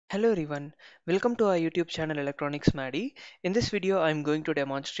Hello everyone, welcome to our YouTube channel Electronics Maddie. In this video, I am going to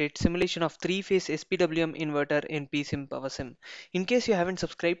demonstrate simulation of three-phase SPWM inverter in PSIM PowerSim. In case you haven't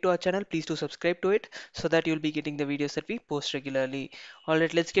subscribed to our channel, please do subscribe to it so that you'll be getting the videos that we post regularly.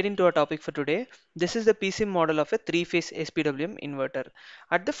 Alright, let's get into our topic for today. This is the PSIM model of a three-phase SPWM inverter.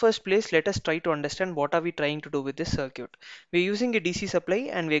 At the first place, let us try to understand what are we trying to do with this circuit. We're using a DC supply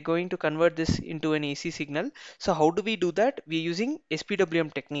and we're going to convert this into an AC signal. So how do we do that? We're using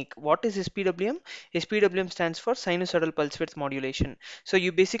SPWM technique. What is SPWM? SPWM stands for sinusoidal pulse width modulation. So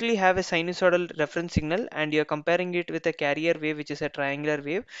you basically have a sinusoidal reference signal and you're comparing it with a carrier wave, which is a triangular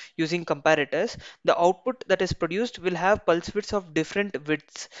wave, using comparators. The output that is produced will have pulse widths of different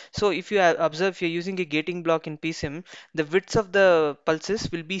widths. So if you observe, if you're using a gating block in PSIM, the widths of the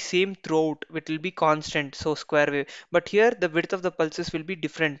pulses will be same throughout. It will be constant, so square wave. But here the width of the pulses will be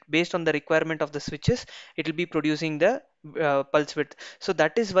different based on the requirement of the switches. It will be producing the pulse width. So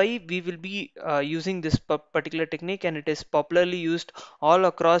that is why we will be using this particular technique, and it is popularly used all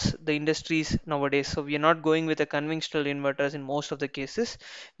across the industries nowadays. So we are not going with a conventional inverters in most of the cases.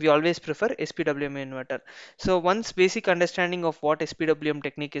 We always prefer SPWM inverter. So once basic understanding of what SPWM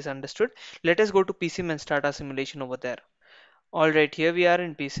technique is understood, let us go to PSIM and start our simulation over there. Alright, here we are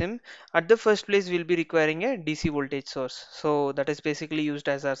in PSIM. At the first place, we'll be requiring a DC voltage source. So that is basically used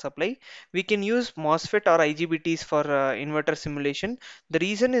as our supply. We can use MOSFET or IGBTs for inverter simulation. The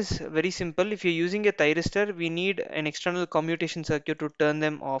reason is very simple. If you're using a thyristor, we need an external commutation circuit to turn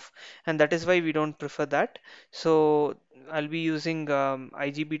them off, and that is why we don't prefer that. So I'll be using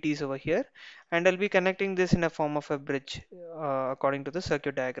IGBTs over here, and I'll be connecting this in a form of a bridge according to the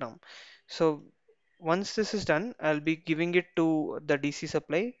circuit diagram. So once this is done, I'll be giving it to the DC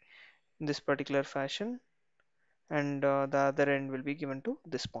supply in this particular fashion, and the other end will be given to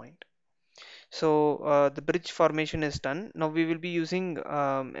this point. So the bridge formation is done. Now we will be using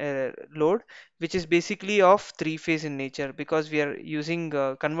a load which is basically of three phase in nature, because we are using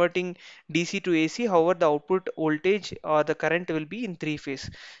converting DC to AC. However, the output voltage or the current will be in three phase.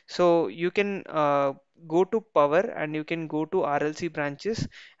 So you can go to power and you can go to RLC branches,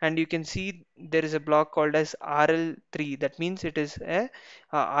 and you can see there is a block called as RL3. That means it is a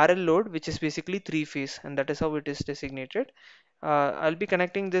RL load which is basically three phase, and that is how it is designated. I'll be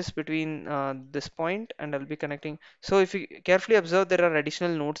connecting this between this point, and I'll be connecting. So if you carefully observe, there are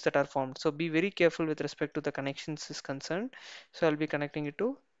additional nodes that are formed. So be very careful with respect to the connections is concerned. So I'll be connecting it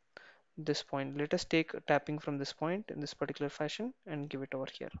to this point. Let us take tapping from this point in this particular fashion and give it over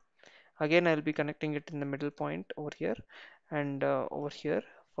here. Again, I'll be connecting it in the middle point over here, and over here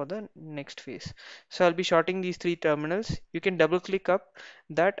for the next phase. So I'll be shorting these three terminals. You can double click up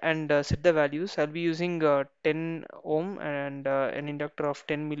that and set the values. I'll be using 10 ohm and an inductor of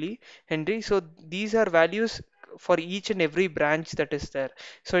 10 millihenry. So these are values for each and every branch that is there.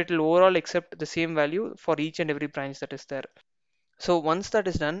 So it will overall accept the same value for each and every branch that is there. So once that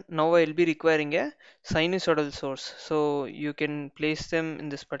is done, now I will be requiring a sinusoidal source. So you can place them in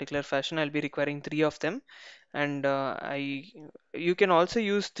this particular fashion. I'll be requiring three of them, and you can also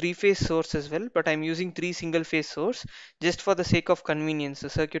use three-phase source as well, but I'm using three single-phase source just for the sake of convenience. The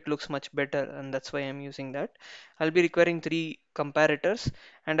circuit looks much better, and that's why I'm using that. I'll be requiring three comparators,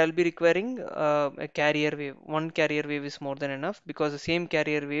 and I'll be requiring a carrier wave. One carrier wave is more than enough, because the same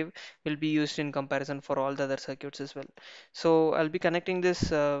carrier wave will be used in comparison for all the other circuits as well. So I'll be connecting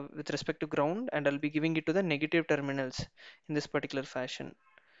this with respect to ground, and I'll be giving it to the negative terminals in this particular fashion.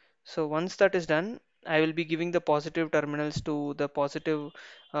 So once that is done, I will be giving the positive terminals to the positive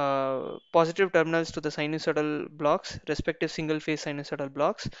terminals to the sinusoidal blocks, respective single phase sinusoidal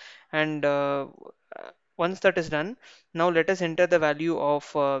blocks, and once that is done, now let us enter the value of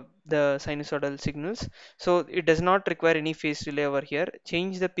the sinusoidal signals. So it does not require any phase delay over here.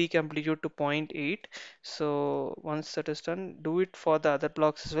 Change the peak amplitude to zero point 0.8. So once that is done, do it for the other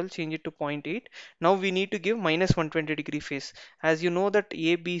blocks as well. Change it to zero point 0.8. Now we need to give minus 120-degree phase. As you know that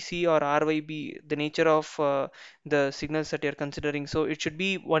A, B, C or RYB, the nature of the signals that you're considering, so it should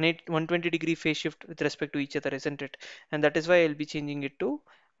be 120-degree phase shift with respect to each other, isn't it? And that is why I'll be changing it to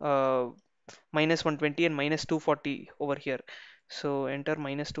uh, minus 120 and minus 240 over here. So enter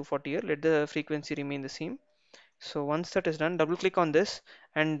minus 240 here. Let the frequency remain the same. So once that is done, double click on this,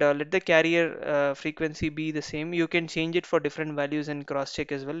 and let the carrier frequency be the same. You can change it for different values and cross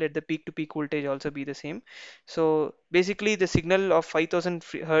check as well. Let the peak to peak voltage also be the same. So basically the signal of 5000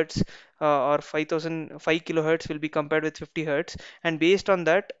 hertz or 5 kilohertz will be compared with 50 hertz, and based on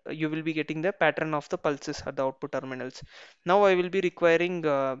that you will be getting the pattern of the pulses at the output terminals. Now I will be requiring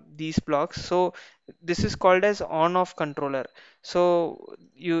these blocks. So this is called as on off controller. So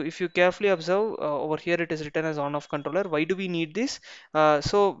if you carefully observe over here, it is written as on off controller. Why do we need this?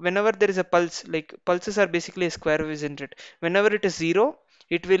 So whenever there is a pulse, like pulses are basically a square wave, isn't it? Whenever it is zero,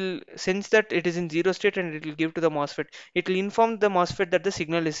 it will sense that it is in zero state and it will give to the MOSFET. It will inform the MOSFET that the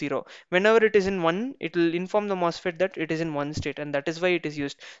signal is zero. Whenever it is in one, it will inform the MOSFET that it is in one state, and that is why it is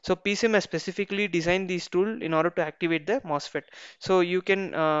used. So PSIM has specifically designed this tool in order to activate the MOSFET. So you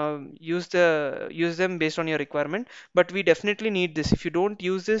can use them based on your requirement, but we definitely need this. If you don't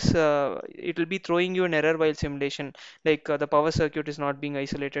use this, it will be throwing you an error while simulation, like the power circuit is not being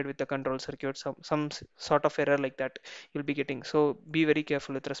isolated with the control circuit, some sort of error like that you'll be getting. So be very careful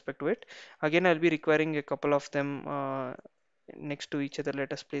with respect to it. Again, I'll be requiring a couple of them next to each other.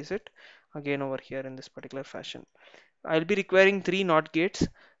 Let us place it again over here in this particular fashion. I'll be requiring three NOT gates.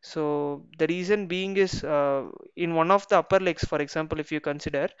 So the reason being is, in one of the upper legs, for example, if you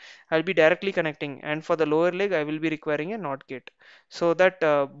consider, I'll be directly connecting, and for the lower leg, I will be requiring a NOT gate, so that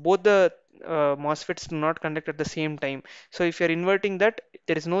both the MOSFETs do not conduct at the same time. So if you're inverting that,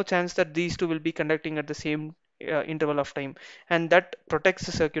 there is no chance that these two will be conducting at the same interval of time, and that protects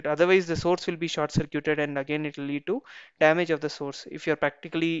the circuit. Otherwise, the source will be short circuited, and again, it will lead to damage of the source if you're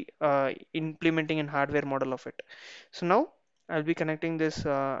practically implementing an hardware model of it. So now I'll be connecting this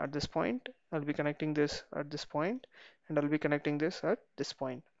at this point, I'll be connecting this at this point, and I'll be connecting this at this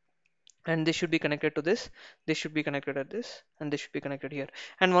point. And this should be connected to this should be connected at this, and this should be connected here.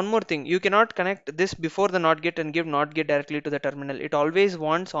 And one more thing, you cannot connect this before the NOT gate and give NOT gate directly to the terminal. It always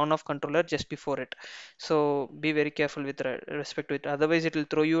wants on off controller just before it. So be very careful with respect to it, otherwise it will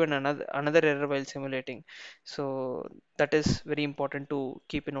throw you in another error while simulating. So that is very important to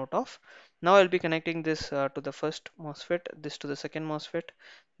keep a note of. Now I'll be connecting this to the first MOSFET, this to the second MOSFET,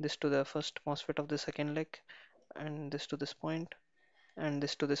 this to the first MOSFET of the second leg, and this to this point, and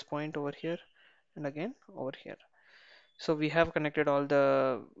this to this point over here, and again over here. So we have connected all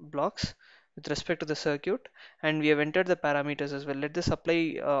the blocks with respect to the circuit, and we have entered the parameters as well. Let the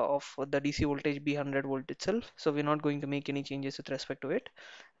supply of the DC voltage be 100 volt itself, so we're not going to make any changes with respect to it.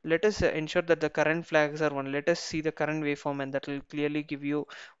 Let us ensure that the current flags are 1. Let us see the current waveform, and that will clearly give you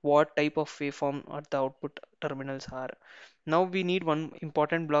what type of waveform at the output terminals are. Now we need one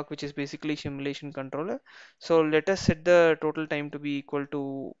important block, which is basically simulation controller. So let us set the total time to be equal to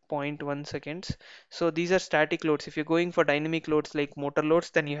zero point 0.1 seconds. So these are static loads. If you're going for dynamic loads like motor loads,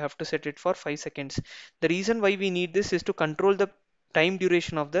 then you have to set it for 5 seconds. The reason why we need this is to control the time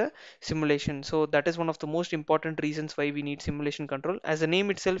duration of the simulation. So that is one of the most important reasons why we need simulation control. As the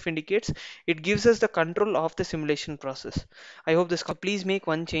name itself indicates, it gives us the control of the simulation process. I hope this. Please make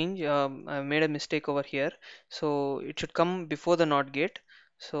one change. I made a mistake over here, so it should come before the NOT gate.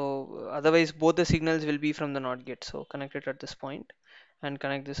 So otherwise both the signals will be from the NOT gate. So connect it at this point, and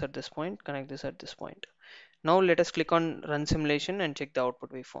connect this at this point, connect this at this point. Now let us click on run simulation and check the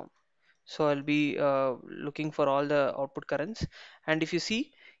output waveform. So I'll be looking for all the output currents, and if you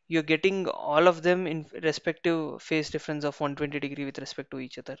see, you're getting all of them in respective phase difference of 120 degree with respect to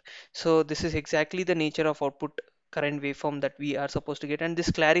each other. So this is exactly the nature of output current waveform that we are supposed to get, and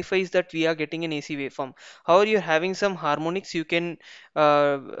this clarifies that we are getting an AC waveform. However, you're having some harmonics, you can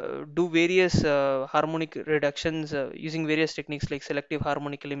do various harmonic reductions using various techniques like selective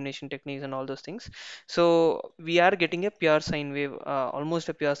harmonic elimination techniques and all those things. So we are getting a pure sine wave, almost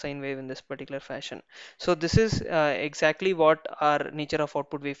a pure sine wave in this particular fashion. So this is exactly what our nature of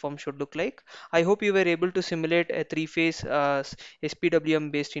output waveform should look like. I hope you were able to simulate a three-phase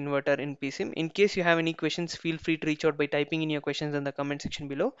SPWM based inverter in PSIM. In case you have any questions, feel free to reach out by typing in your questions in the comment section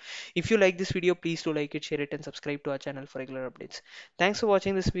below. If you like this video, please do like it, share it, and subscribe to our channel for regular updates. Thanks for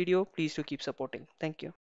watching this video. Please do keep supporting. Thank you.